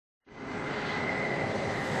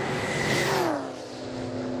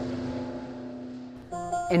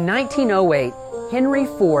In 1908, Henry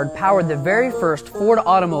Ford powered the very first Ford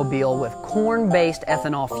automobile with corn-based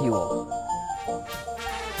ethanol fuel.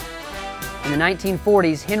 In the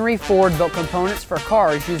 1940s, Henry Ford built components for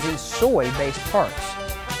cars using soy-based parts.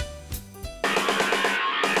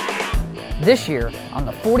 This year, on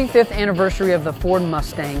the 45th anniversary of the Ford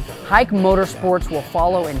Mustang, Hajek Motorsports will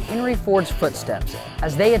follow in Henry Ford's footsteps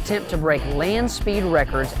as they attempt to break land speed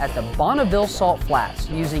records at the Bonneville Salt Flats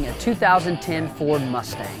using a 2010 Ford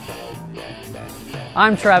Mustang.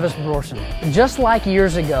 I'm Travis Borson. Just like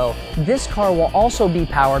years ago, this car will also be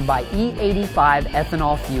powered by E-85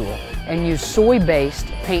 ethanol fuel and use soy-based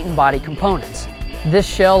paint and body components. This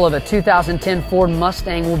shell of a 2010 Ford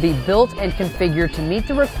Mustang will be built and configured to meet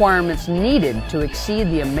the requirements needed to exceed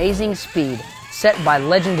the amazing speed set by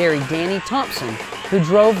legendary Thompson, who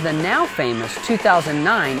drove the now famous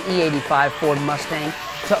 2009 E85 Ford Mustang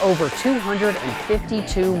to over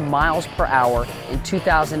 252 miles per hour in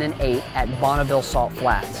 2008 at Bonneville Salt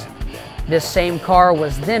Flats. This same car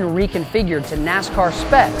was then reconfigured to NASCAR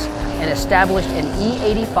specs and established an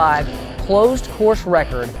E85 closed course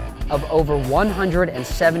record of over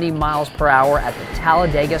 170 miles per hour at the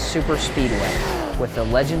Talladega Superspeedway, with the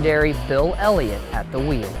legendary Bill Elliott at the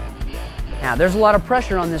wheel. Now, there's a lot of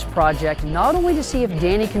pressure on this project, not only to see if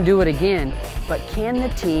Danny can do it again, but can the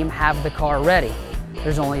team have the car ready?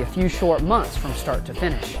 There's only a few short months from start to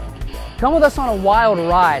finish. Come with us on a wild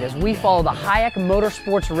ride as we follow the Hajek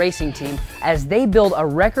Motorsports racing team as they build a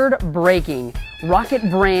record-breaking Rockett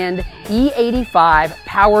Brand E-85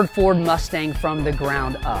 powered Ford Mustang from the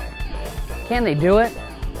ground up. Can they do it?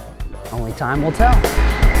 Only time will tell.